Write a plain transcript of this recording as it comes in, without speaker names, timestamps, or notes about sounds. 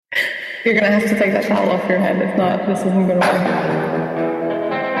You're going to have to take that towel off your head. If not, this isn't going to work.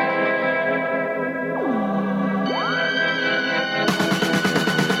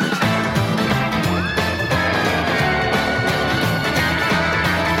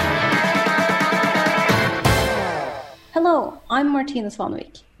 Hello, I'm Martine.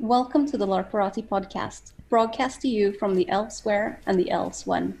 Welcome to the Larperati Podcast, broadcast to you from the Elsewhere and the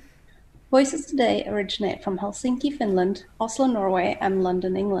Elsewhen. Voices today originate from Helsinki, Finland, Oslo, Norway, and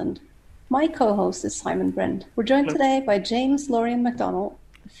London, England. My co-host is Simon Brent. We're joined today by James Lórien MacDonald,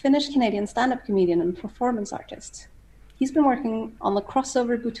 a Finnish-Canadian stand-up comedian and performance artist. He's been working on the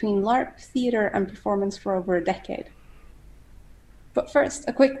crossover between LARP, theatre, and performance for over a decade. But first,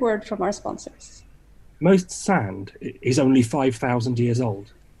 a quick word from our sponsors. Most sand is only 5,000 years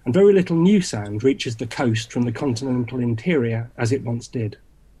old, and very little new sand reaches the coast from the continental interior as it once did.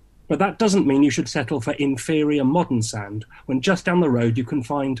 But that doesn't mean you should settle for inferior modern sand, when just down the road you can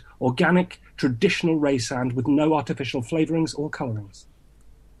find organic, traditional ray sand with no artificial flavourings or colourings.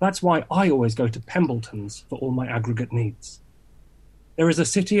 That's why I always go to Pembleton's for all my aggregate needs. There is a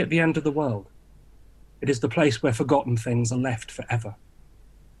city at the end of the world. It is the place where forgotten things are left forever.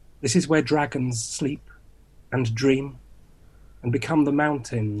 This is where dragons sleep and dream and become the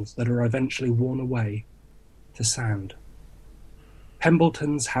mountains that are eventually worn away to sand.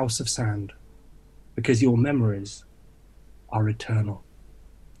 Pembleton's House of Sand, because your memories are eternal.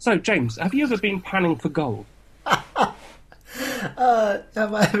 So, James, have you ever been panning for gold? Have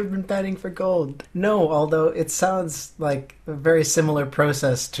I ever been panning for gold? No, although it sounds like a very similar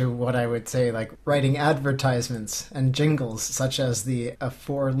process to what I would say, like writing advertisements and jingles, such as the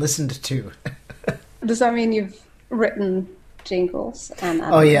ep04 listened to. Does that mean you've written jingles and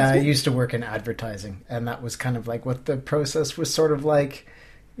advertisements? Oh yeah, I used to work in advertising, and that was kind of like what the process was sort of like.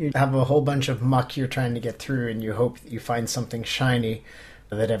 You have a whole bunch of muck you're trying to get through, and you hope that you find something shiny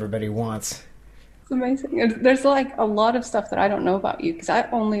that everybody wants. Amazing. There's like a lot of stuff that I don't know about you, because I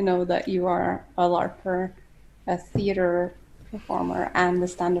only know that you are a LARPer, a theater performer, and a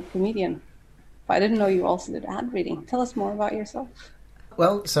stand-up comedian. But I didn't know you also did ad reading. Tell us more about yourself.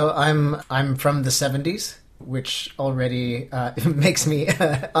 Well, so I'm from the 70s, which already makes me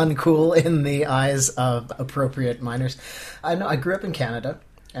uncool in the eyes of appropriate minors. I grew up in Canada,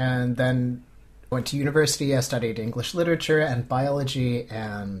 and then went to university. I studied English literature and biology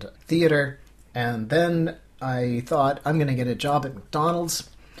and theater. And then I thought, I'm going to get a job at McDonald's.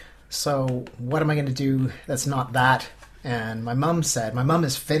 So what am I going to do that's not that? And my mum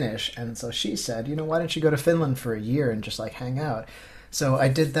is Finnish. And so she said, why don't you go to Finland for a year and just like hang out? So I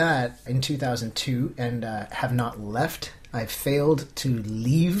did that in 2002 and have not left. I failed to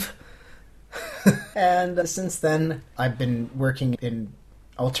leave. And since then, I've been working in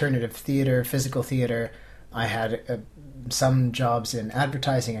alternative theater, physical theater. I had some jobs in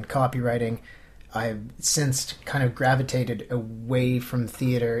advertising and copywriting. I've since kind of gravitated away from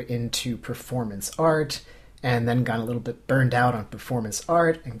theater into performance art, and then got a little bit burned out on performance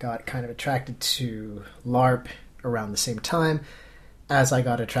art and got kind of attracted to LARP around the same time as I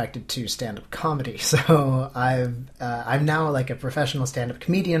got attracted to stand-up comedy. So I'm now like a professional stand-up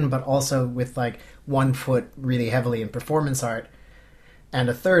comedian, but also with like one foot really heavily in performance art and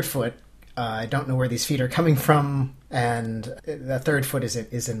a third foot. I don't know where these feet are coming from, and the third foot is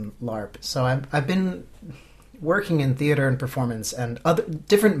in LARP. So I've been working in theater and performance and other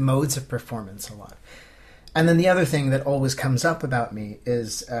different modes of performance a lot. And then the other thing that always comes up about me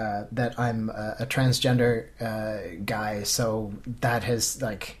is that I'm a transgender guy. So that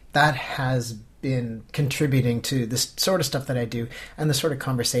has been contributing to this sort of stuff that I do and the sort of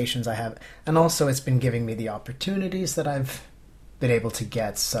conversations I have. And also it's been giving me the opportunities that I've been able to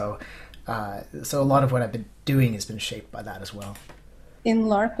get. So a lot of what I've been doing has been shaped by that as well. In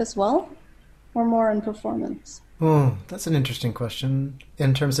LARP as well? Or more in performance? Oh, that's an interesting question.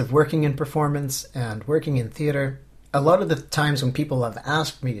 In terms of working in performance and working in theater, a lot of the times when people have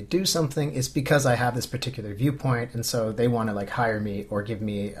asked me to do something, it's because I have this particular viewpoint, and so they want to like hire me or get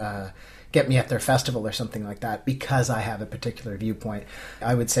me at their festival or something like that because I have a particular viewpoint.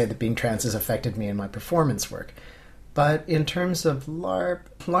 I would say that being trans has affected me in my performance work. But in terms of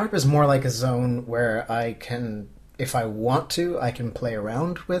LARP is more like a zone where I can, if I want to, I can play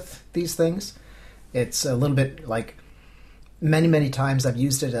around with these things. It's a little bit like many times I've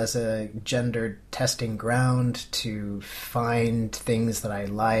used it as a gender testing ground to find things that I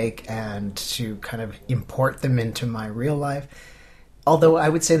like and to kind of import them into my real life. Although I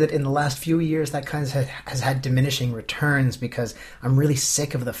would say that in the last few years that kind of has had diminishing returns because I'm really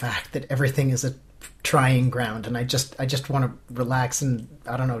sick of the fact that everything is a trying ground, and I just want to relax, and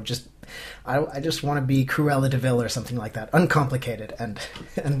I don't know, I just want to be Cruella de Vil or something like that, uncomplicated and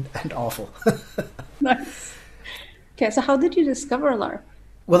awful. Nice. Okay, so how did you discover LARP?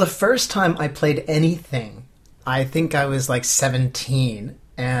 Well, the first time I played anything, I think I was like 17,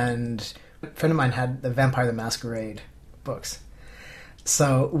 and a friend of mine had the Vampire the Masquerade books.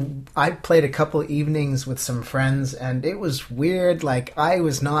 So I played a couple evenings with some friends, and it was weird. Like, I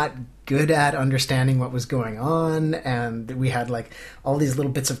was not good at understanding what was going on, and we had like all these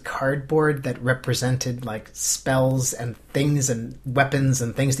little bits of cardboard that represented like spells and things and weapons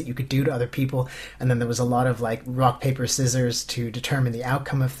and things that you could do to other people, and then there was a lot of like rock paper scissors to determine the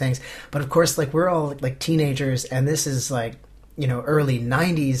outcome of things. But of course, like, we're all like teenagers, and this is like, you know, early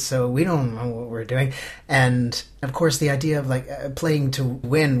 90s, so we don't know what we're doing. And of course, the idea of like playing to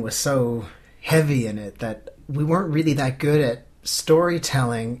win was so heavy in it that we weren't really that good at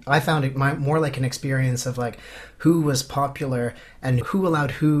storytelling. I found it more like an experience of like who was popular and who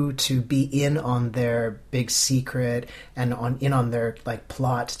allowed who to be in on their big secret and in on their like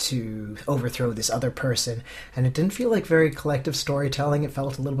plot to overthrow this other person. And it didn't feel like very collective storytelling. It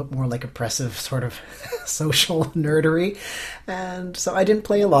felt a little bit more like oppressive sort of social nerdery. And so I didn't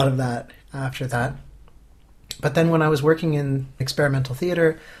play a lot of that after that. But then when I was working in experimental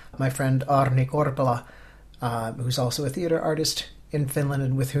theater, my friend Arni Korpela, who's also a theater artist in Finland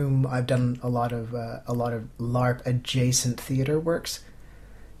and with whom I've done a lot of LARP adjacent theater works.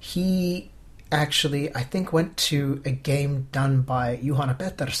 He actually, I think, went to a game done by Juhana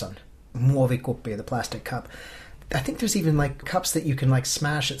Pettersson, Muovikuppi, the plastic cup. I think there's even like cups that you can like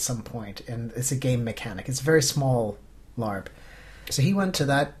smash at some point, and it's a game mechanic. It's a very small LARP. So he went to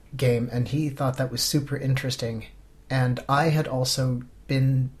that game and he thought that was super interesting. And I had also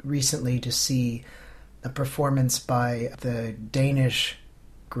been recently to see a performance by the Danish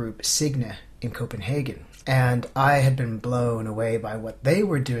group Signe in Copenhagen. And I had been blown away by what they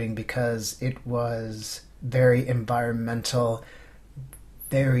were doing because it was very environmental,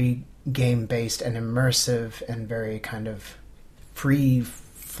 very game-based and immersive and very kind of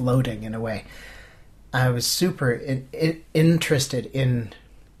free-floating in a way. I was super interested in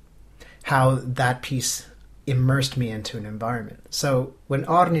how that piece immersed me into an environment. So when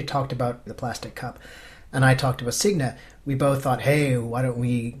Arni talked about the plastic cup, and I talked about Signe, we both thought, hey, why don't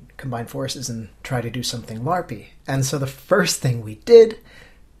we combine forces and try to do something LARPy? And so the first thing we did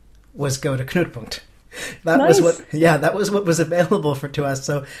was go to Knutpunkt. That was what was available to us.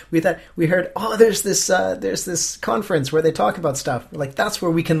 So we heard, oh, there's this conference where they talk about stuff. We're like, that's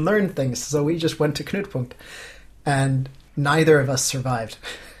where we can learn things. So we just went to Knutpunkt, and neither of us survived.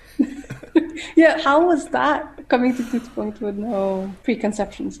 Yeah, how was that, coming to Knutpunkt with no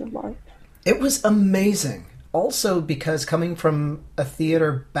preconceptions of LARP? It was amazing. Also because coming from a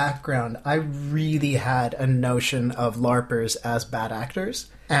theater background, I really had a notion of LARPers as bad actors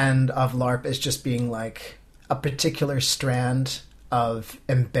and of LARP as just being like a particular strand of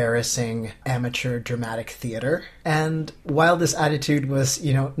embarrassing amateur dramatic theater. And while this attitude was,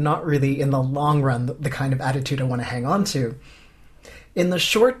 you know, not really in the long run the kind of attitude I want to hang on to, in the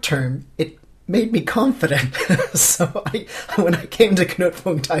short term, it made me confident. So when I came to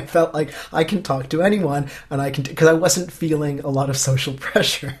Knutpunkt, I felt like I can talk to anyone, and I can, because I wasn't feeling a lot of social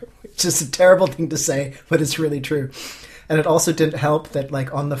pressure, which is a terrible thing to say, but it's really true. And it also didn't help that,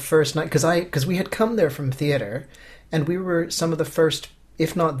 like, on the first night, because we had come there from theater, and we were some of the first,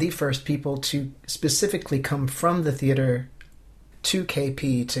 if not the first people to specifically come from the theater to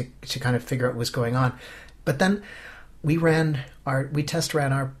KP to kind of figure out what was going on. But then we test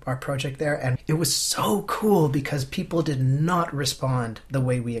ran our project there, and it was so cool because people did not respond the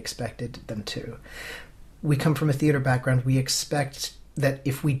way we expected them to. We come from a theater background. We expect that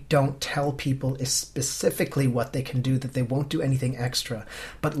if we don't tell people specifically what they can do, that they won't do anything extra.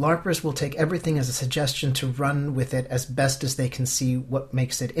 But LARPers will take everything as a suggestion to run with it as best as they can see what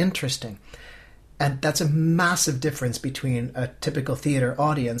makes it interesting. And that's a massive difference between a typical theater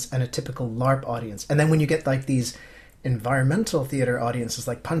audience and a typical LARP audience. And then when you get like these environmental theater audiences,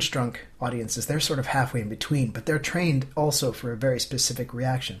 like Punchdrunk audiences, they're sort of halfway in between, but they're trained also for a very specific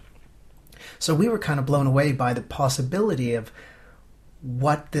reaction. So we were kind of blown away by the possibility of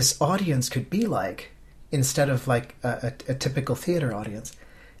what this audience could be like instead of like a typical theater audience.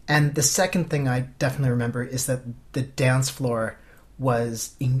 And the second thing I definitely remember is that the dance floor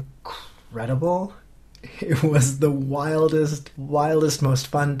was incredible. It was the wildest, most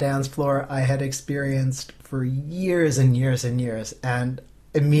fun dance floor I had experienced for years and years and years. And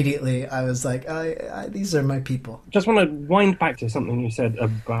immediately I was like, these are my people. Just want to wind back to something you said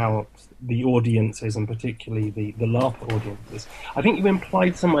about the audiences, and particularly the LARP audiences. I think you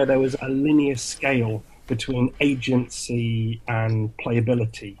implied somewhere there was a linear scale between agency and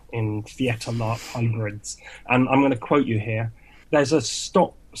playability in theatre LARP hybrids. And I'm going to quote you here. There's a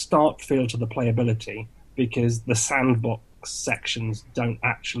stop-start feel to the playability because the sandbox sections don't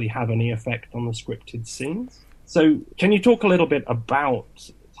actually have any effect on the scripted scenes. So can you talk a little bit about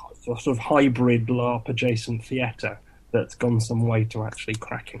sort of hybrid LARP adjacent theatre that's gone some way to actually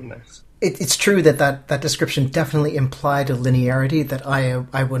cracking this? It's true that description definitely implied a linearity that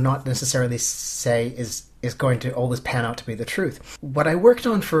I would not necessarily say is going to always pan out to be the truth. What I worked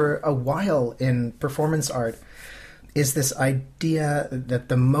on for a while in performance art is this idea that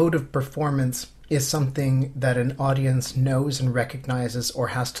the mode of performance is something that an audience knows and recognizes or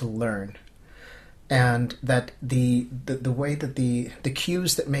has to learn. And that the way that the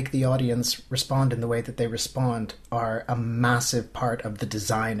cues that make the audience respond in the way that they respond are a massive part of the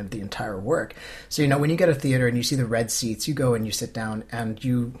design of the entire work. So, when you get a theater and you see the red seats, you go and you sit down and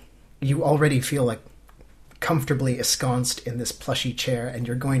you already feel like comfortably ensconced in this plushy chair and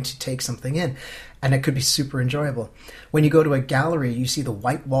you're going to take something in. And it could be super enjoyable. When you go to a gallery, you see the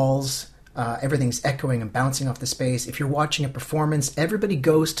white walls, everything's echoing and bouncing off the space. If you're watching a performance, everybody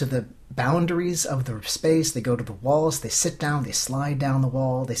goes to the boundaries of the space. They go to the walls, they sit down, they slide down the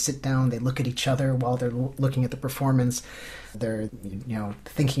wall, they sit down, they look at each other while they're looking at the performance. They're,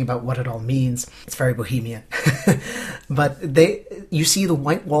 thinking about what it all means. It's very bohemian. But you see the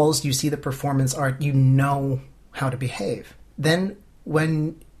white walls, you see the performance art, you know how to behave. Then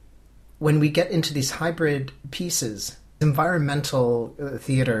when we get into these hybrid pieces, environmental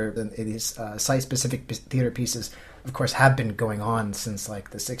theater, these site-specific theater pieces, of course, have been going on since like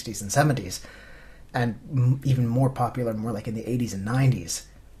the 60s and 70s, and even more popular, more like in the 80s and 90s,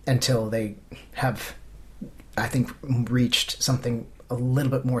 until they have, I think, reached something a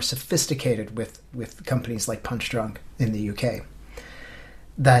little bit more sophisticated with companies like Punchdrunk in the UK.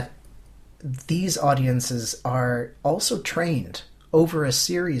 That these audiences are also trained over a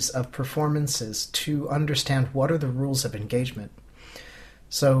series of performances to understand what are the rules of engagement.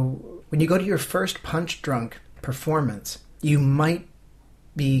 So when you go to your first Punchdrunk performance, you might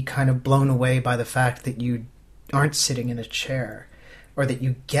be kind of blown away by the fact that you aren't sitting in a chair, or that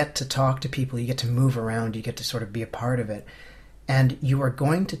you get to talk to people, you get to move around, you get to sort of be a part of it. And you are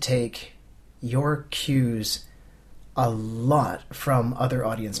going to take your cues a lot from other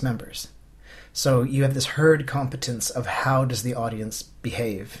audience members. So you have this herd competence of how does the audience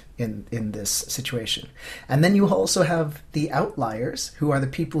behave in this situation. And then you also have the outliers, who are the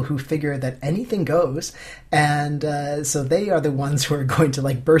people who figure that anything goes. And so they are the ones who are going to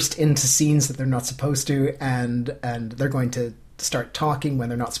like burst into scenes that they're not supposed to, and they're going to start talking when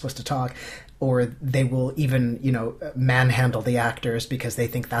they're not supposed to talk. Or they will even, manhandle the actors because they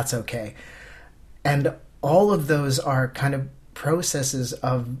think that's okay. And all of those are kind of processes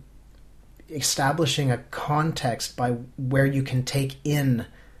of establishing a context by where you can take in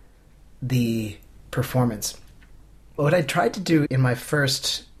the performance. What I tried to do in my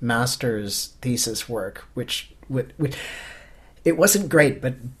first master's thesis work, which it wasn't great,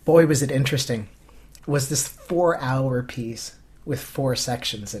 but boy was it interesting, was this 4-hour piece with 4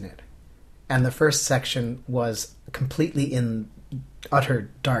 sections in it. And the first section was completely in utter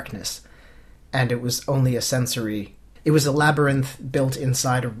darkness, and it was only a sensory. It was a labyrinth built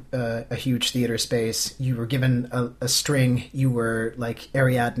inside a huge theater space. You were given a string. You were like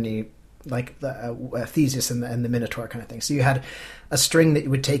Ariadne, like Theseus and the Minotaur kind of thing. So you had a string that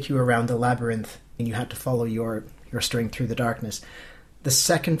would take you around the labyrinth, and you had to follow your string through the darkness. The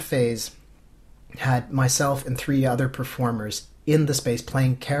second phase had myself and 3 other performers in the space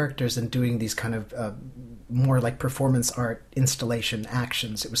playing characters and doing these kind of more like performance art installation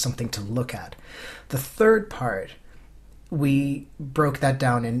actions. It was something to look at. The third part, we broke that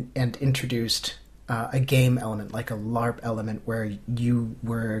down and introduced a game element, like a LARP element, where you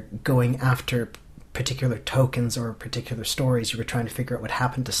were going after particular tokens or particular stories. You were trying to figure out what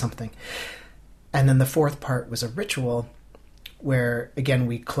happened to something. And then the fourth part was a ritual where, again,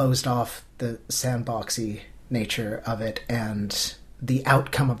 we closed off the sandboxy nature of it, and the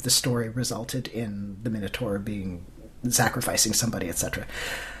outcome of the story resulted in the Minotaur being sacrificing somebody, etc.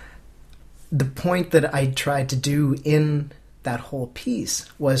 The point that I tried to do in that whole piece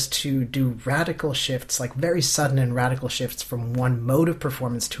was to do radical shifts, like very sudden and radical shifts from one mode of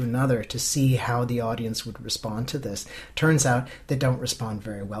performance to another, to see how the audience would respond to this. Turns out they don't respond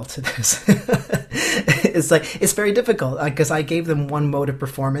very well to this. It's very difficult because I gave them one mode of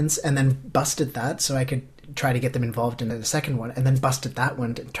performance and then busted that so I could try to get them involved in the second one, and then busted that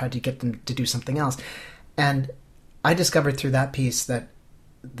one and tried to get them to do something else. And I discovered through that piece that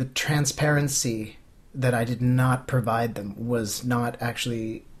the transparency that I did not provide them was not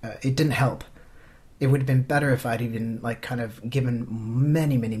actually, it didn't help. It would have been better if I'd even kind of given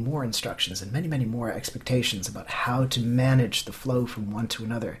many, many more instructions and many, many more expectations about how to manage the flow from one to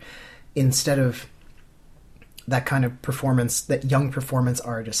another, instead of that kind of performance, that young performance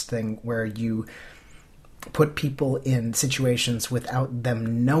artist thing where you put people in situations without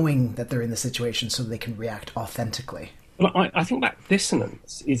them knowing that they're in the situation so they can react authentically. Well, I think that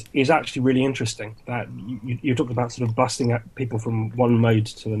dissonance is actually really interesting. That you talked about sort of busting at people from one mode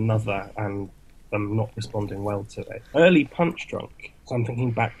to another and them not responding well to it. Early Punchdrunk, so I'm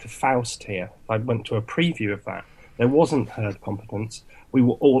thinking back to Faust here. I went to a preview of that. There wasn't herd competence. We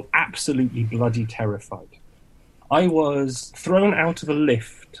were all absolutely bloody terrified. I was thrown out of a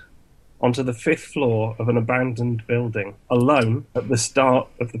lift onto the 5th floor of an abandoned building, alone at the start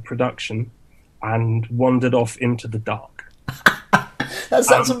of the production, and wandered off into the dark. That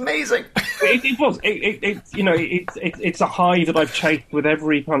sounds amazing. It was. It's a high that I've chased with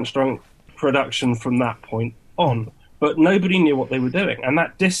every Punchdrunk production from that point on. But nobody knew what they were doing, and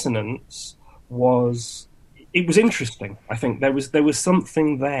that dissonance was interesting. I think there was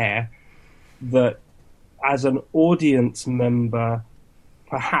something there that, as an audience member,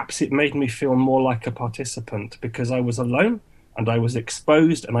 perhaps it made me feel more like a participant because I was alone and I was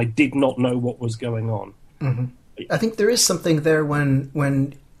exposed and I did not know what was going on. Mm-hmm. I think there is something there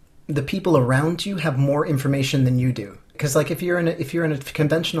when the people around you have more information than you do. Because if you're in a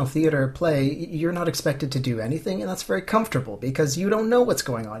conventional theater play, you're not expected to do anything, and that's very comfortable because you don't know what's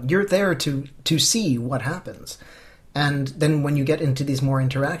going on. You're there to see what happens. And then when you get into these more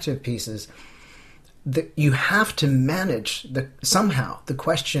interactive pieces, you have to manage somehow the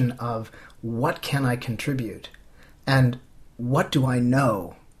question of what can I contribute, and what do I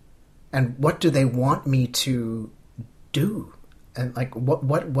know, and what do they want me to do, and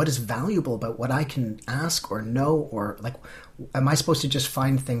what is valuable about what I can ask or know, or am I supposed to just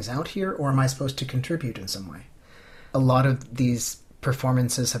find things out here, or am I supposed to contribute in some way? A lot of these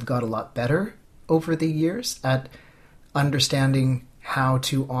performances have got a lot better over the years at understanding how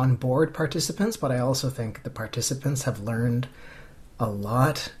to onboard participants, but I also think the participants have learned a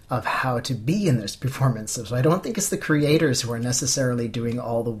lot of how to be in this performance. So I don't think it's the creators who are necessarily doing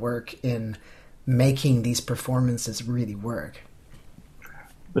all the work in making these performances really work.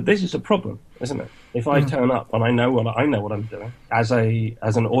 But this is a problem, isn't it? If I turn up and I know what I'm doing as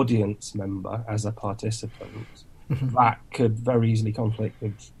an audience member, as a participant, that could very easily conflict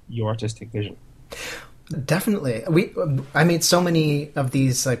with your artistic vision. Definitely. I made so many of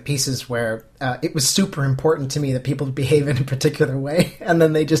these pieces where it was super important to me that people behave in a particular way, and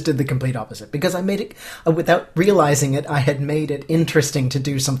then they just did the complete opposite. Because I made it, without realizing it, I had made it interesting to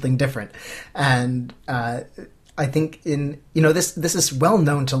do something different. And I think this is well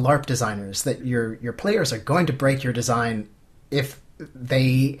known to LARP designers, that your players are going to break your design if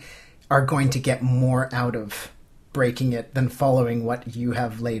they are going to get more out of breaking it than following what you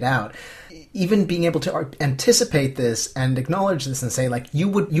have laid out. Even being able to anticipate this and acknowledge this and say, you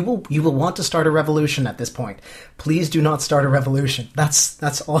will want to start a revolution at this point. Please do not start a revolution.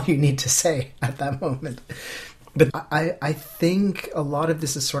 That's all you need to say at that moment. But I think a lot of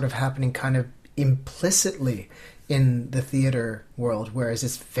this is sort of happening kind of implicitly in the theater world, whereas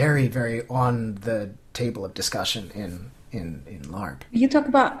it's very, very on the table of discussion in LARP. You talk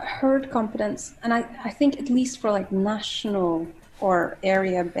about herd competence, and I think at least for national or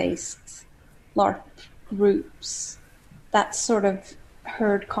area-based LARP groups, that sort of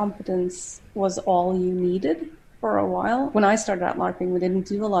herd competence was all you needed for a while. When I started out LARPing, we didn't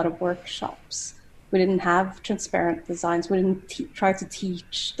do a lot of workshops. We didn't have transparent designs. We didn't try to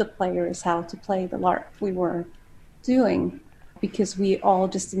teach the players how to play the LARP we were doing, because we all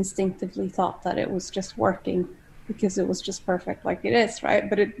just instinctively thought that it was just working because it was just perfect like it is, right?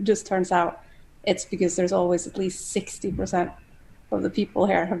 But it just turns out it's because there's always at least 60% of the people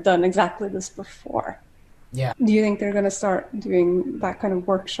here have done exactly this before. Yeah. Do you think they're going to start doing that kind of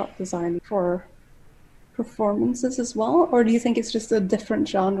workshop design for performances as well? Or do you think it's just a different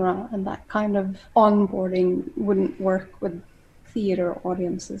genre and that kind of onboarding wouldn't work with theater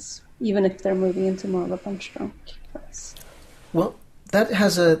audiences, even if they're moving into more of a Punchdrunk place? Well,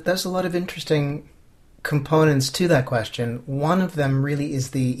 there's a lot of interesting components to that question. One of them really is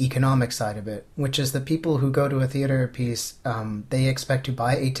the economic side of it, which is the people who go to a theater piece, they expect to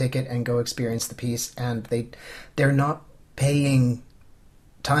buy a ticket and go experience the piece, and they're not paying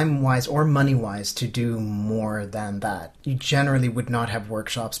time-wise or money-wise to do more than that. You generally would not have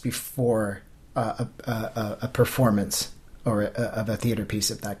workshops before a performance or of a theater piece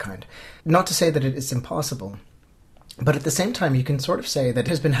of that kind. Not to say that it is impossible, but at the same time, you can sort of say that it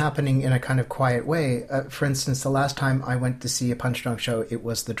has been happening in a kind of quiet way. For instance, the last time I went to see a Punchdrunk show, it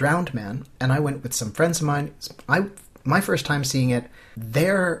was The Drowned Man, and I went with some friends of mine. My first time seeing it,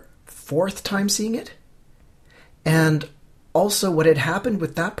 their fourth time seeing it. And also what had happened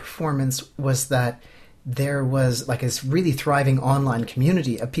with that performance was that there was like this really thriving online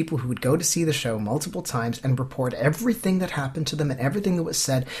community of people who would go to see the show multiple times and report everything that happened to them and everything that was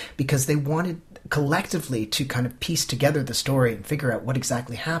said, because they wanted collectively to kind of piece together the story and figure out what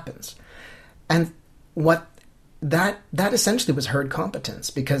exactly happens. And what that essentially was herd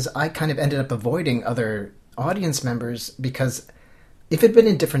competence, because I kind of ended up avoiding other audience members, because if it had been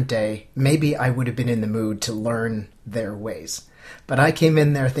a different day, maybe I would have been in the mood to learn their ways. But I came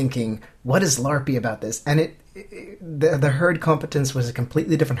in there thinking, what is LARPy about this? And the herd competence was a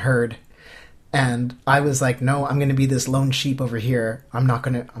completely different herd. And I was like, no, I'm going to be this lone sheep over here. I'm not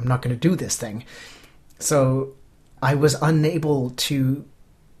going to do this thing. So I was unable to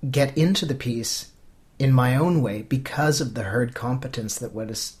get into the piece in my own way because of the herd competence that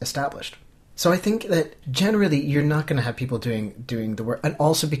was established. So I think that generally you're not going to have people doing the work. And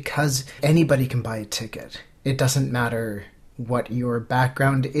also because anybody can buy a ticket. It doesn't matter what your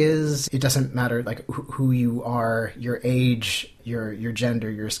background is. It doesn't matter like who you are, your age, your gender,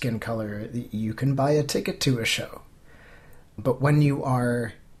 your skin color. You can buy a ticket to a show. But when you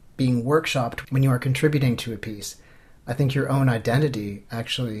are being workshopped, when you are contributing to a piece, I think your own identity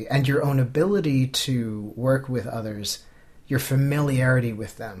actually, and your own ability to work with others, your familiarity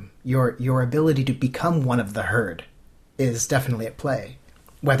with them, your ability to become one of the herd is definitely at play.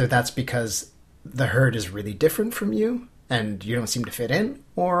 Whether that's because the herd is really different from you and you don't seem to fit in,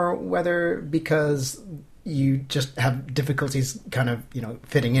 or whether because you just have difficulties kind of,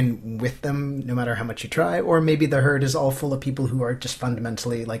 fitting in with them no matter how much you try, or maybe the herd is all full of people who are just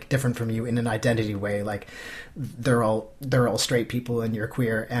fundamentally like different from you in an identity way, like they're all straight people and you're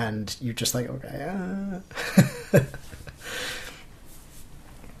queer and you're just like, okay.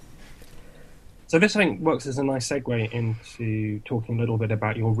 So this, I think, works as a nice segue into talking a little bit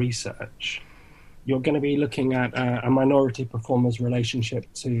about your research. You're going to be looking at a minority performer's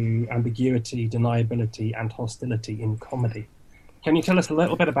relationship to ambiguity, deniability, and hostility in comedy. Can you tell us a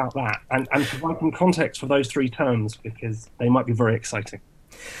little bit about that and provide some context for those three terms, because they might be very exciting?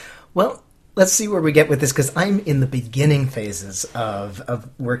 Well, let's see where we get with this, because I'm in the beginning phases of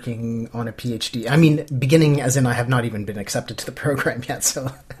working on a PhD. I mean, beginning as in I have not even been accepted to the program yet.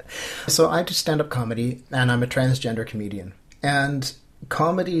 So I do stand-up comedy, and I'm a transgender comedian. And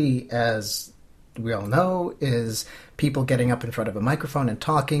comedy, as we all know, is people getting up in front of a microphone and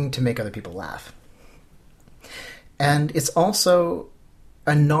talking to make other people laugh. And it's also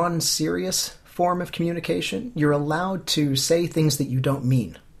a non-serious form of communication. You're allowed to say things that you don't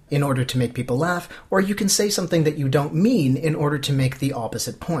mean in order to make people laugh, or you can say something that you don't mean in order to make the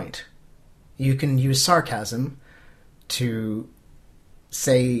opposite point. You can use sarcasm to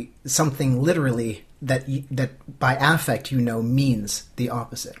say something literally that by affect means the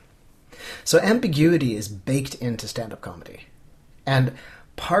opposite. So ambiguity is baked into stand-up comedy. And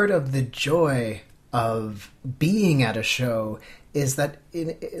part of the joy of being at a show is that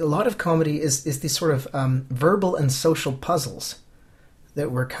a lot of comedy is these sort of verbal and social puzzles that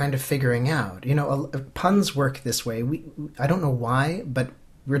we're kind of figuring out. Puns work this way. I don't know why, but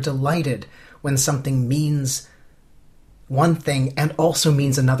we're delighted when something means one thing and also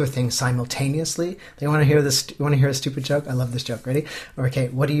means another thing simultaneously. You want to hear this? You want to hear a stupid joke? I love this joke. Ready? Okay.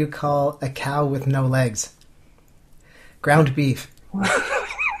 What do you call a cow with no legs? Ground beef.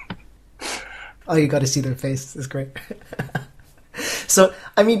 Oh, you got to see their face. It's great. So,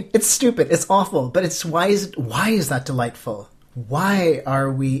 I mean, it's stupid. It's awful. But why is that delightful? Why are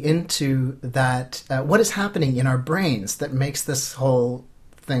we into that? What is happening in our brains that makes this whole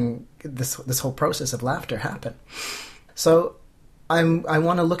thing, this whole process of laughter happen? So I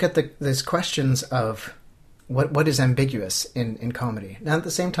want to look at these questions of what is ambiguous in comedy. Now, at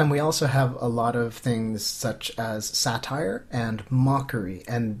the same time, we also have a lot of things such as satire and mockery,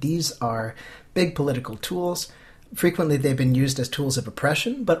 and these are big political tools. Frequently, they've been used as tools of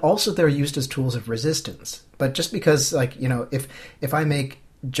oppression, but also they're used as tools of resistance. But just because, if I make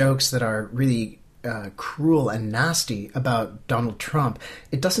jokes that are really cruel and nasty about Donald Trump,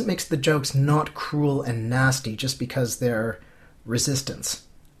 it doesn't make the jokes not cruel and nasty just because they're resistance,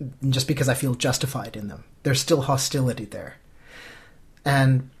 just because I feel justified in them. There's still hostility there.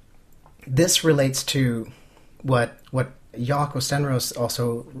 And this relates to what Jaakko Stenros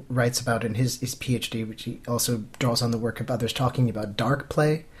also writes about in his PhD, which he also draws on the work of others, talking about dark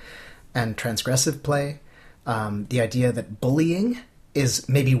play. and transgressive play, the idea that bullying is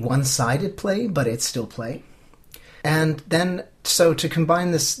maybe one-sided play, but it's still play. And then, so to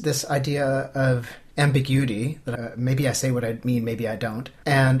combine this idea of ambiguity, that maybe I say what I mean, maybe I don't,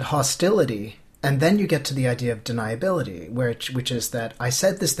 and hostility, and then you get to the idea of deniability, which is that I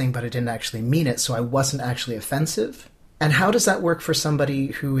said this thing, but I didn't actually mean it, so I wasn't actually offensive. And how does that work for somebody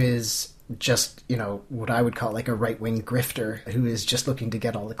who is just, what I would call like a right-wing grifter who is just looking to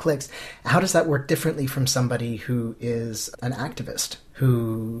get all the clicks? How does that work differently from somebody who is an activist,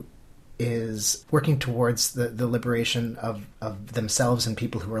 who is working towards the liberation of themselves and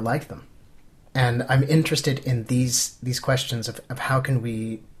people who are like them? And I'm interested in these questions of how can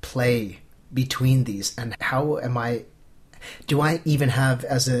we play between these, and how do I even have,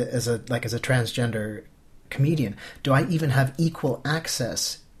 as a transgender comedian, do I even have equal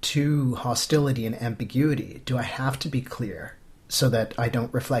access to hostility and ambiguity? Do I have to be clear so that I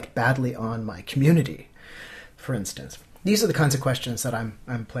don't reflect badly on my community, for instance? These are the kinds of questions that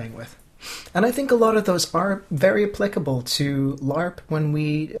I'm playing with. And I think a lot of those are very applicable to LARP when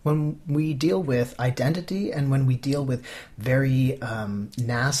we deal with identity and when we deal with very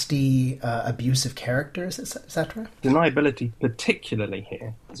nasty, abusive characters, etc. Deniability, particularly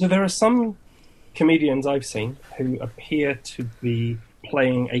here. So there are some comedians I've seen who appear to be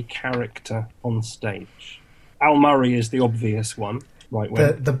playing a character on stage. Al Murray is the obvious one, right?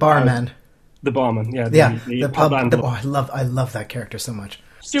 The barman. The barman, yeah. The pub. I love that character so much.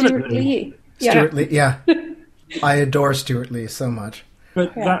 Stuart Lee. Stuart Lee, yeah. I adore Stuart Lee so much.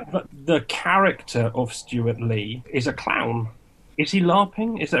 But the character of Stuart Lee is a clown. Is he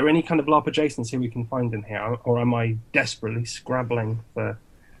LARPing? Is there any kind of LARP adjacency we can find in here? Or am I desperately scrabbling for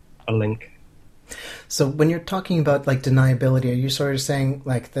a link? So when you're talking about like deniability, are you sort of saying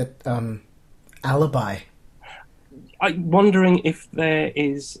like that alibi? I'm wondering if there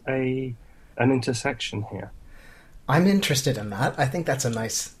is an intersection here. I'm interested in that. I think that's a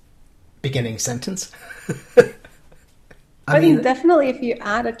nice beginning sentence. I mean, definitely if you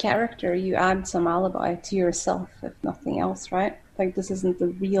add a character, you add some alibi to yourself, if nothing else, right? Like, this isn't the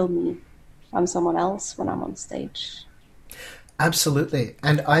real me. I'm someone else when I'm on stage. Absolutely.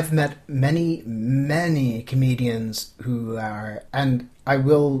 And I've met many, many comedians who are, and I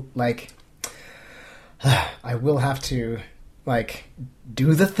will have to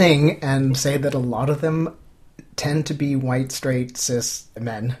do the thing and say that a lot of them tend to be white, straight, cis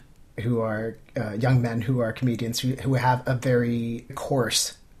men who are young men who are comedians who have a very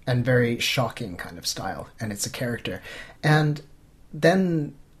coarse and very shocking kind of style, and it's a character. And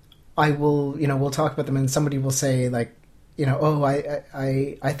then we'll talk about them, and somebody will say I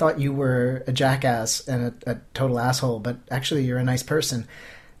thought you were a jackass and a total asshole, but actually you're a nice person.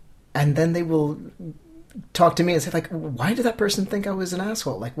 And then they will talk to me and say, why did that person think I was an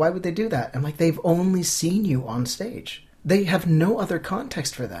asshole? Why would they do that? I'm like, they've only seen you on stage. They have no other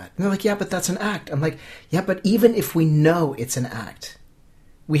context for that. And they're like, yeah, but that's an act. I'm like, yeah, but even if we know it's an act,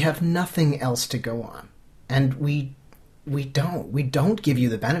 we have nothing else to go on. And we don't give you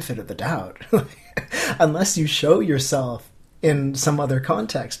the benefit of the doubt. Unless you show yourself in some other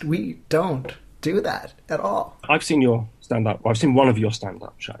context. We don't do that at all. I've seen your stand-up. I've seen one of your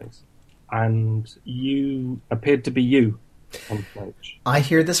stand-up shows. And you appeared to be you on stage. I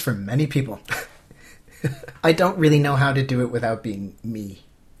hear this from many people. I don't really know how to do it without being me.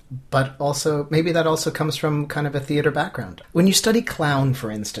 But also, maybe that also comes from kind of a theater background. When you study clown,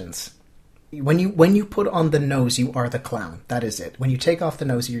 for instance, when you put on the nose, you are the clown. That is it. When you take off the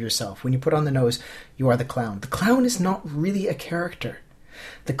nose, you're yourself. When you put on the nose, you are the clown. The clown is not really a character.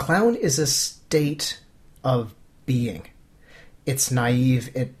 The clown is a state of being. It's naive,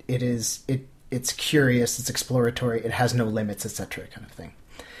 it's curious, it's exploratory, it has no limits, etc. kind of thing.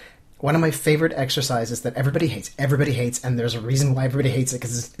 One of my favorite exercises that everybody hates, and there's a reason why everybody hates it,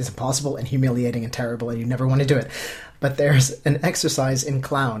 because it's impossible and humiliating and terrible, and you never want to do it. But there's an exercise in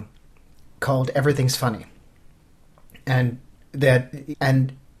clown called Everything's Funny. And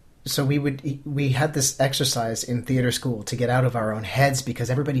so we had this exercise in theater school to get out of our own heads,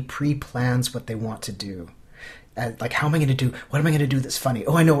 because everybody pre-plans what they want to do. How am I going to do? What am I going to do that's funny?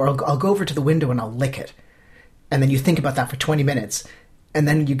 Oh, I know. Or I'll go over to the window and I'll lick it. And then you think about that for 20 minutes. And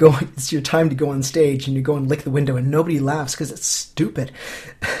then you go, it's your time to go on stage, and you go and lick the window, and nobody laughs because it's stupid.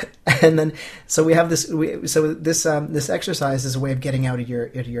 And then, so we have this, this exercise is a way of getting out of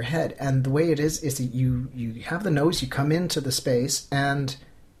your head. And the way it is that you have the nose, you come into the space, and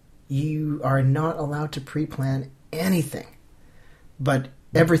you are not allowed to pre-plan anything. But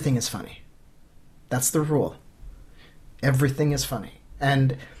everything is funny. That's the rule. Everything is funny.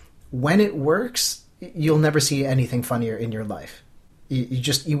 And when it works, you'll never see anything funnier in your life.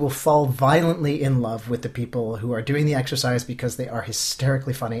 You will fall violently in love with the people who are doing the exercise because they are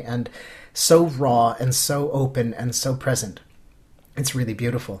hysterically funny and so raw and so open and so present. It's really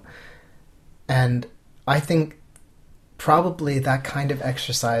beautiful. And I think probably that kind of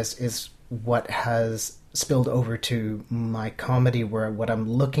exercise is what has spilled over to my comedy, where what I'm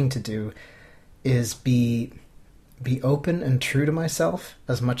looking to do is be open and true to myself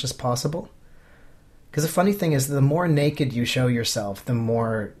as much as possible. Because the funny thing is, the more naked you show yourself, the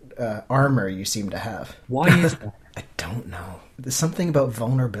more armor you seem to have. Why is that? I don't know. There's something about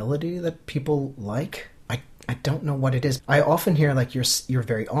vulnerability that people like. I don't know what it is. I often hear like you're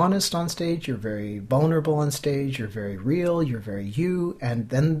very honest on stage, you're very vulnerable on stage, you're very real, you're very you, and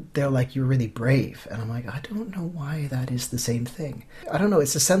then they're like, you're really brave. And I'm like, I don't know why that is the same thing. I don't know,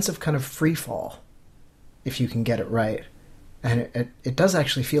 it's a sense of kind of free fall, if you can get it right. And it does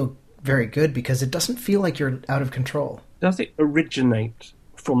actually feel very good, because it doesn't feel like you're out of control. Does it originate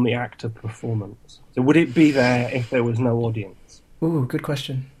from the act of performance? So would it be there if there was no audience? Ooh, good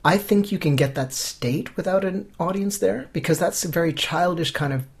question. I think you can get that state without an audience there, because that's a very childish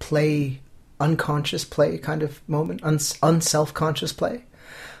kind of play, unconscious play kind of moment, unself-conscious play.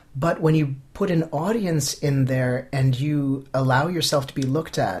 But when you put an audience in there and you allow yourself to be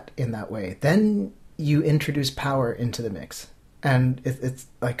looked at in that way, then you introduce power into the mix. And it's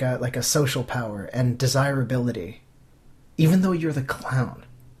like a social power and desirability. Even though you're the clown,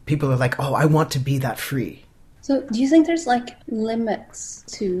 people are like, oh, I want to be that free. So do you think there's like limits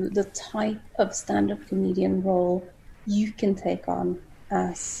to the type of stand-up comedian role you can take on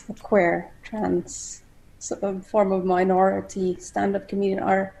as a queer, trans, form of minority stand-up comedian?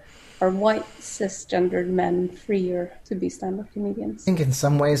 Are white, cisgendered men freer to be stand-up comedians? I think in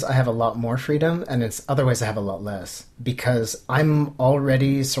some ways I have a lot more freedom, and in other ways I have a lot less, because I'm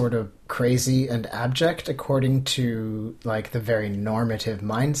already sort of crazy and abject according to like the very normative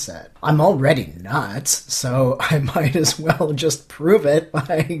mindset. I'm already nuts, so I might as well just prove it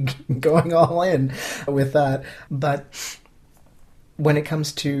by going all in with that. But when it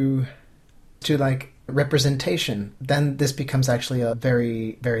comes to like representation, then this becomes actually a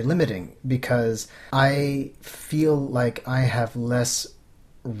very, very limiting, because I feel like I have less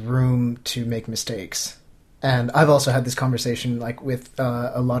room to make mistakes. And I've also had this conversation like with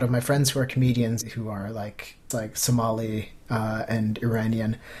a lot of my friends who are comedians, who are like Somali and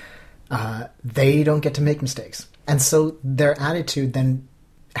Iranian. They don't get to make mistakes, and so their attitude then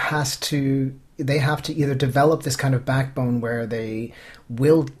they have to either develop this kind of backbone where they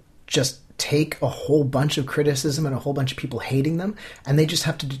will just take a whole bunch of criticism and a whole bunch of people hating them, and they just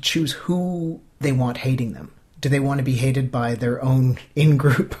have to choose who they want hating them. Do they want to be hated by their own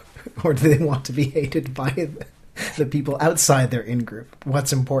in-group, or do they want to be hated by the people outside their in-group?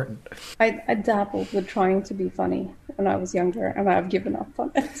 What's important? I dabbled with trying to be funny when I was younger, and I've given up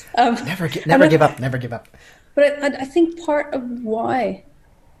on it. Never give up. But I think part of why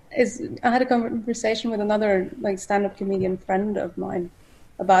is I had a conversation with another like stand-up comedian friend of mine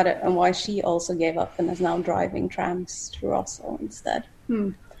about it, and why she also gave up and is now driving trams through Oslo instead.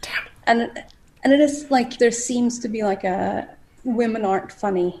 Damn. And it is like there seems to be like a women aren't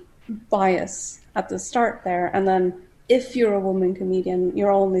funny bias at the start there, and then if you're a woman comedian, you're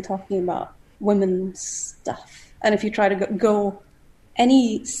only talking about women's stuff. And if you try to go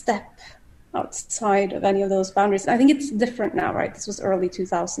any step outside of any of those boundaries, I think it's different now, right? This was early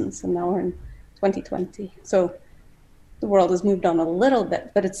 2000s, and now we're in 2020. So the world has moved on a little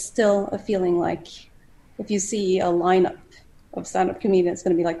bit, but it's still a feeling like if you see a lineup of stand-up comedians, it's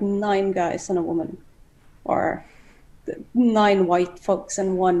going to be like 9 guys and a woman, or 9 white folks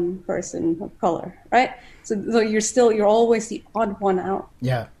and 1 person of color, right? So you're always the odd one out.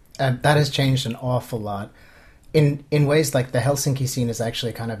 Yeah, and that has changed an awful lot. In ways like the Helsinki scene is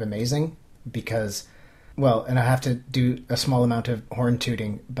actually kind of amazing, because, well, and I have to do a small amount of horn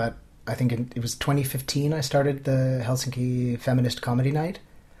tooting, but I think it was 2015 I started the Helsinki Feminist Comedy Night.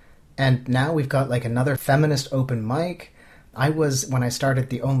 And now we've got like another feminist open mic. I was, when I started,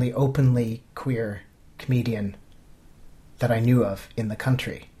 the only openly queer comedian that I knew of in the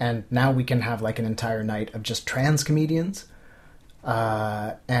country. And now we can have like an entire night of just trans comedians.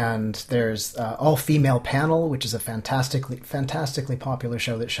 And there's all-female panel, which is a fantastically popular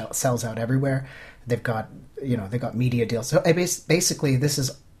show that sells out everywhere. They've got media deals. So basically this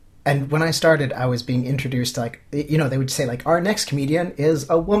is... And when I started, I was being introduced, like, they would say, like, our next comedian is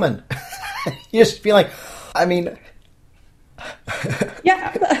a woman. You just be like, I mean...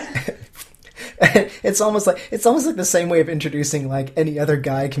 Yeah. It's almost like the same way of introducing like any other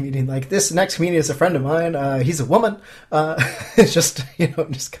guy comedian. Like, this next comedian is a friend of mine. He's a woman. It's just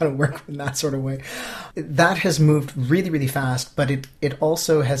just kind of work in that sort of way. That has moved really, really fast, but it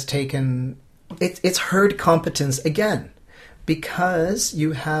also has taken it's herd competence again. Because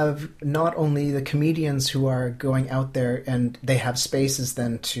you have not only the comedians who are going out there and they have spaces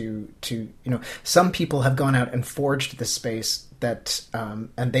then to some people have gone out and forged this space that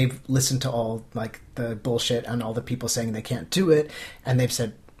and they've listened to all like the bullshit and all the people saying they can't do it, and they've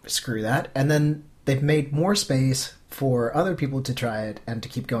said screw that, and then they've made more space for other people to try it and to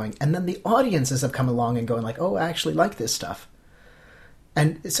keep going, and then the audiences have come along and going like, oh, I actually like this stuff.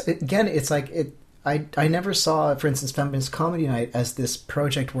 And it's like I never saw, for instance, Feminist Comedy Night as this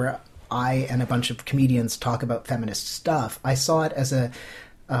project where I and a bunch of comedians talk about feminist stuff. I saw it as a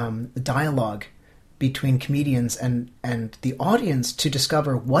dialogue between comedians and the audience to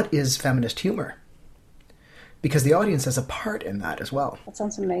discover what is feminist humor. Because the audience has a part in that as well. That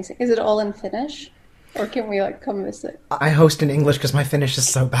sounds amazing. Is it all in Finnish? Or can we come visit? I host in English because my Finnish is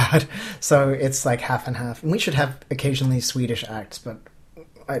so bad. So it's like half and half. And we should have occasionally Swedish acts, but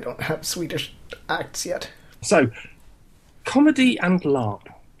I don't have Swedish acts yet. So, comedy and LARP.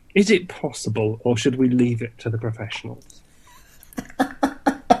 Is it possible, or should we leave it to the professionals?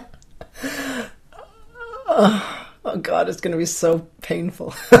 Oh God, it's going to be so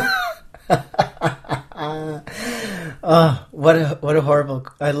painful. What a horrible...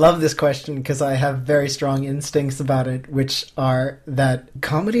 I love this question because I have very strong instincts about it, which are that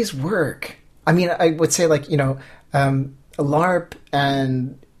comedies work. I mean, I would say like, LARP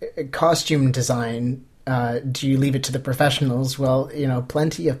and costume design, do you leave it to the professionals? Well,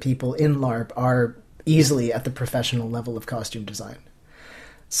 plenty of people in LARP are easily at the professional level of costume design.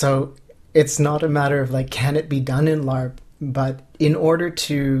 So it's not a matter of like, can it be done in LARP? But in order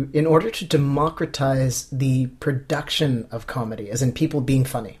to democratize the production of comedy, as in people being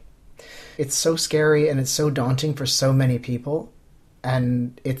funny, it's so scary and it's so daunting for so many people,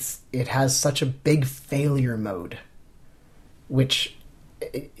 and it has such a big failure mode,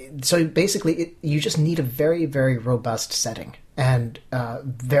 so basically you just need a very, very robust setting and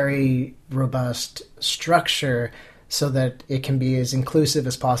very robust structure so that it can be as inclusive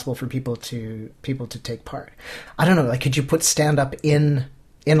as possible for people to take part. I don't know, like, could you put stand-up in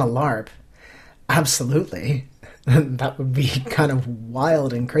a LARP? Absolutely. That would be kind of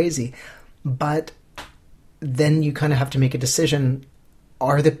wild and crazy. But then you kind of have to make a decision.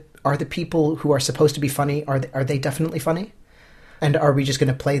 Are the people who are supposed to be funny, are they definitely funny? And are we just going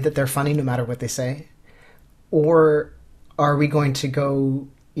to play that they're funny no matter what they say? Or are we going to go,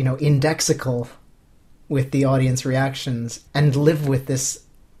 indexical with the audience reactions and live with this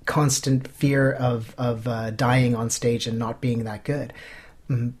constant fear of dying on stage and not being that good?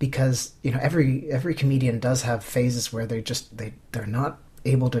 Because, every comedian does have phases where they're not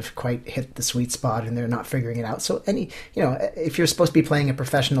able to quite hit the sweet spot and they're not figuring it out. So if you're supposed to be playing a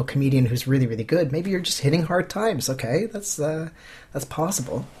professional comedian who's really, really good, maybe you're just hitting hard times. Okay, that's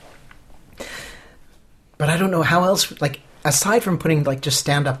possible. But I don't know how else, like, aside from putting like just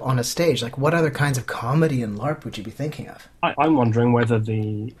stand up on a stage, like what other kinds of comedy and LARP would you be thinking of? I'm wondering whether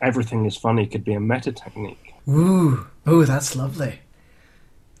the everything is funny could be a meta technique. Ooh, that's lovely.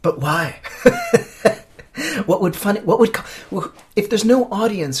 But why? If there's no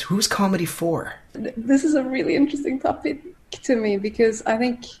audience, who's comedy for? This is a really interesting topic to me because I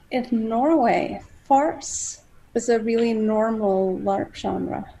think in Norway, farce is a really normal LARP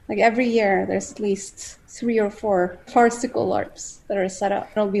genre. Like every year there's at least 3 or 4 farcical LARPs that are set up.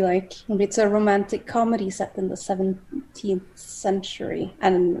 It'll be like, it's a romantic comedy set in the 17th century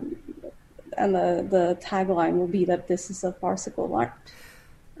and the tagline will be that this is a farcical LARP.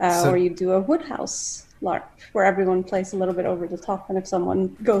 Or you do a Woodhouse LARP, where everyone plays a little bit over the top, and if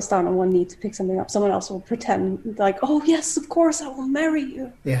someone goes down on one knee to pick something up, someone else will pretend like, oh yes, of course I will marry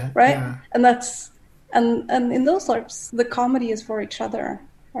you. Yeah. Right? Yeah. And that's and in those LARPs, the comedy is for each other.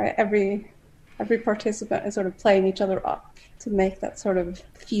 Right? Every participant is sort of playing each other up to make that sort of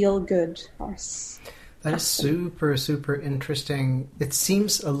feel good farce. That is super, super interesting. It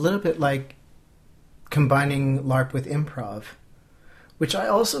seems a little bit like combining LARP with improv, which I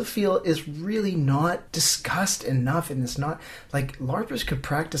also feel is really not discussed enough, and it's not like LARPers could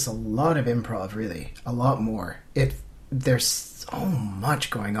practice a lot of improv, really, a lot more. There's so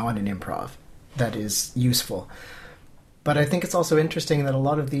much going on in improv that is useful. But I think it's also interesting that a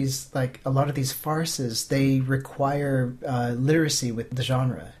lot of these farces, they require literacy with the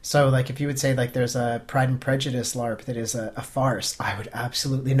genre. So, like, if you would say, like, there's a Pride and Prejudice LARP that is a farce, I would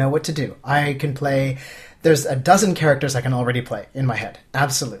absolutely know what to do. I can play... There's a dozen characters I can already play in my head.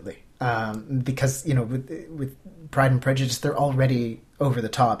 Absolutely. because, with Pride and Prejudice, they're already over the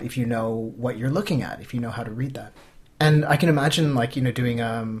top if you know what you're looking at, if you know how to read that. And I can imagine, doing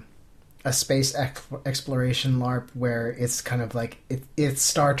a space exploration LARP where it's kind of like it's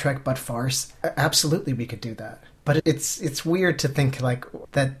Star Trek but farce. Absolutely, we could do that. But it's weird to think like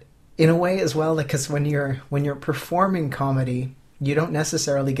that in a way as well, because when you're performing comedy, you don't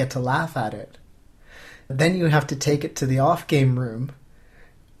necessarily get to laugh at it. Then you have to take it to the off-game room,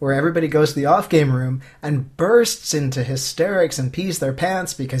 where everybody goes to the off-game room and bursts into hysterics and pees their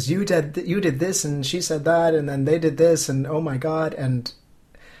pants because you did this and she said that and then they did this and oh my god, and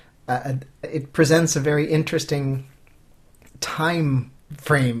it presents a very interesting time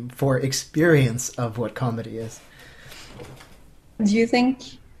frame for experience of what comedy is. Do you think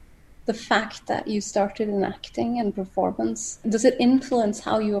the fact that you started in acting and performance, does it influence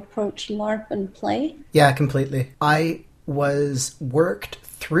how you approach LARP and play? Yeah, completely. I was worked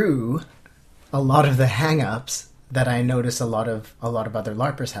through a lot of the hang-ups that I notice a lot of other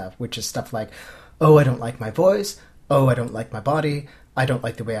LARPers have, which is stuff like, oh, I don't like my voice, oh, I don't like my body, I don't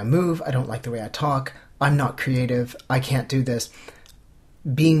like the way I move, I don't like the way I talk, I'm not creative, I can't do this.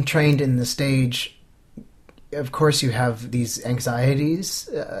 Being trained in the stage, of course you have these anxieties,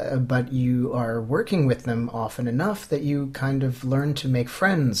 but you are working with them often enough that you kind of learn to make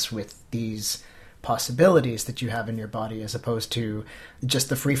friends with these possibilities that you have in your body as opposed to just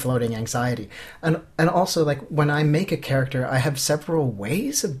the free-floating anxiety. And also, like, when I make a character, I have several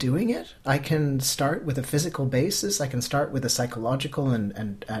ways of doing it. I can start with a physical basis, I can start with a psychological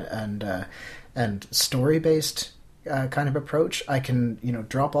and story-based kind of approach. I can,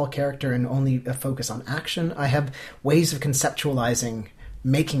 drop all character and only focus on action. I have ways of conceptualizing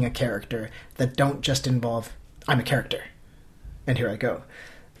making a character that don't just involve, I'm a character, and here I go.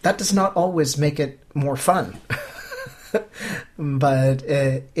 That does not always make it more fun, but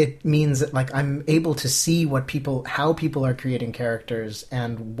it means that, like, I'm able to see how people are creating characters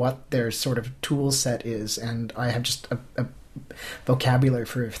and what their sort of tool set is, and I have just a vocabulary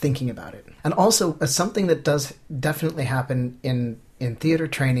for thinking about it. And also, something that does definitely happen in theater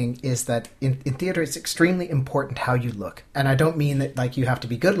training is that in theater it's extremely important how you look. And I don't mean that, like, you have to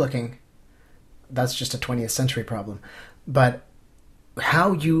be good looking. That's just a 20th century problem. But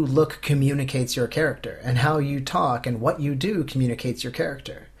how you look communicates your character, and how you talk and what you do communicates your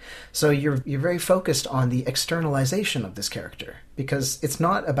character. So you're very focused on the externalization of this character, because it's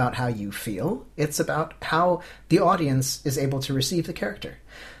not about how you feel, it's about how the audience is able to receive the character.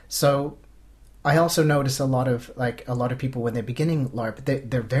 So I also notice a lot of people when they're beginning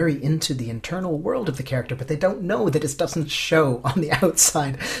LARP, they're very into the internal world of the character, but they don't know that it doesn't show on the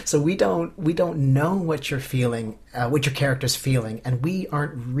outside. So we don't know what you're feeling, what your character's feeling, and we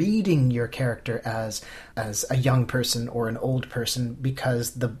aren't reading your character as a young person or an old person,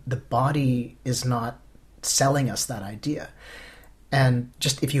 because the body is not selling us that idea. And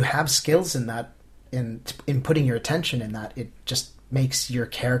just if you have skills in that, in putting your attention in that, it just makes your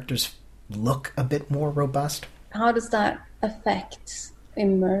characters look a bit more robust. How does that affect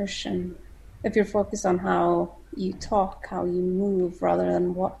immersion? If you're focused on how you talk, how you move, rather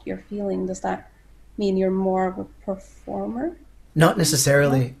than what you're feeling, does that mean you're more of a performer? Not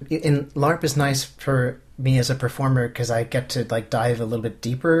necessarily. In LARP is nice for me as a performer because I get to, like, dive a little bit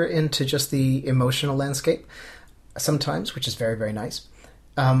deeper into just the emotional landscape sometimes, which is very, very nice.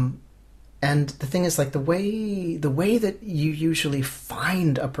 And the thing is, like, the way that you usually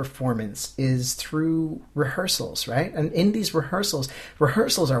find a performance is through rehearsals, right? And in these rehearsals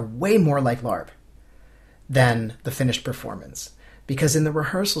are way more like LARP than the finished performance. Because in the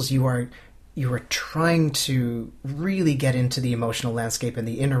rehearsals, you are trying to really get into the emotional landscape and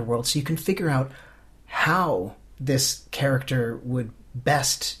the inner world, so you can figure out how this character would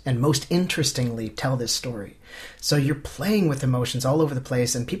best and most interestingly tell this story. So you're playing with emotions all over the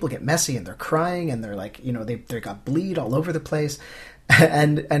place, and people get messy and they're crying and they're like, they got bleed all over the place,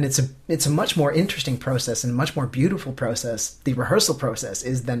 and it's a much more interesting process and much more beautiful process. The rehearsal process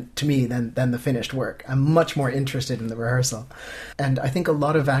is than the finished work. I'm much more interested in the rehearsal. And I think a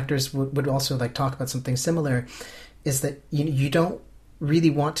lot of actors would also, like, talk about something similar, is that you don't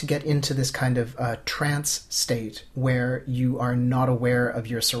really want to get into this kind of trance state where you are not aware of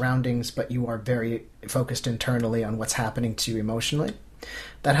your surroundings, but you are very focused internally on what's happening to you emotionally.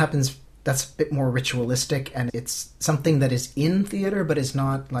 That's a bit more ritualistic, and it's something that is in theater, but is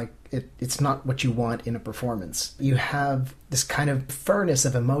not like it's not what you want in a performance. You have this kind of furnace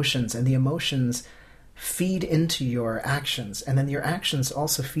of emotions, and the emotions feed into your actions, and then your actions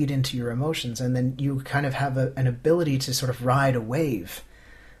also feed into your emotions, and then you kind of have an ability to sort of ride a wave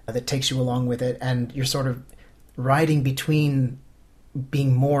that takes you along with it, and you're sort of riding between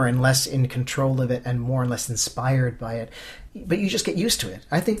being more and less in control of it and more and less inspired by it. But you just get used to it.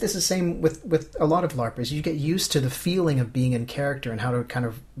 I think this is the same with a lot of LARPers. You get used to the feeling of being in character and how to kind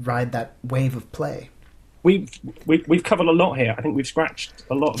of ride that wave of play. We've covered a lot here. I think we've scratched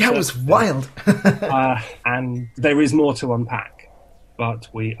a lot. Yeah, it was wild. And there is more to unpack, but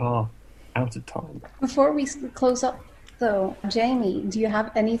we are out of time. Before we close up, though, Jamie, do you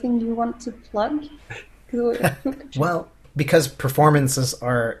have anything you want to plug? Well, because performances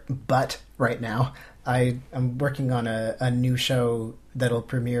are butt right now, I'm working on a new show that'll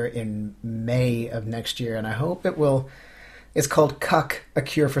premiere in May of next year, and I hope it will. It's called Cuck, A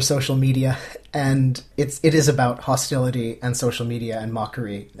Cure for Social Media, and it is about hostility and social media and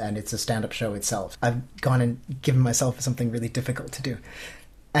mockery, and it's a stand-up show itself. I've gone and given myself something really difficult to do.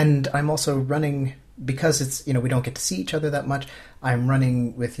 And I'm also running, because it's, we don't get to see each other that much, I'm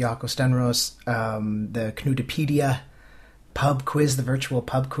running with Jaakko Stenros, the Knutopedia pub quiz, the virtual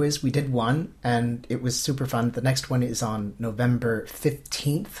pub quiz. We did one, and it was super fun. The next one is on November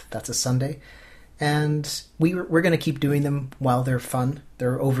 15th. That's a Sunday. And we're going to keep doing them while they're fun.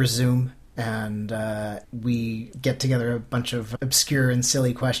 They're over Zoom, and we get together a bunch of obscure and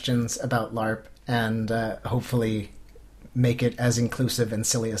silly questions about LARP, and hopefully make it as inclusive and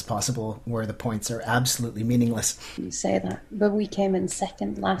silly as possible, where the points are absolutely meaningless. You say that, but we came in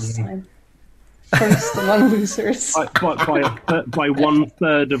second last time. First among losers. By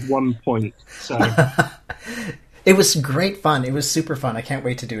 1/3 of 1 point. So... It was great fun. It was super fun. I can't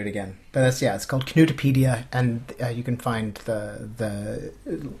wait to do it again. But it's called Knutopedia, and you can find the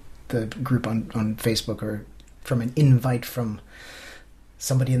group on Facebook or from an invite from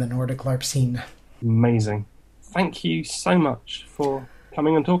somebody in the Nordic LARP scene. Amazing. Thank you so much for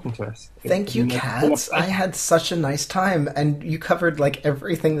coming and talking to us. Thank you, Cats. I had such a nice time, and you covered like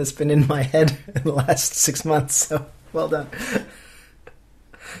everything that's been in my head in the last 6 months, so well done.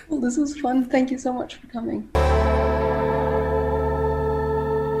 Well, this was fun. Thank you so much for coming.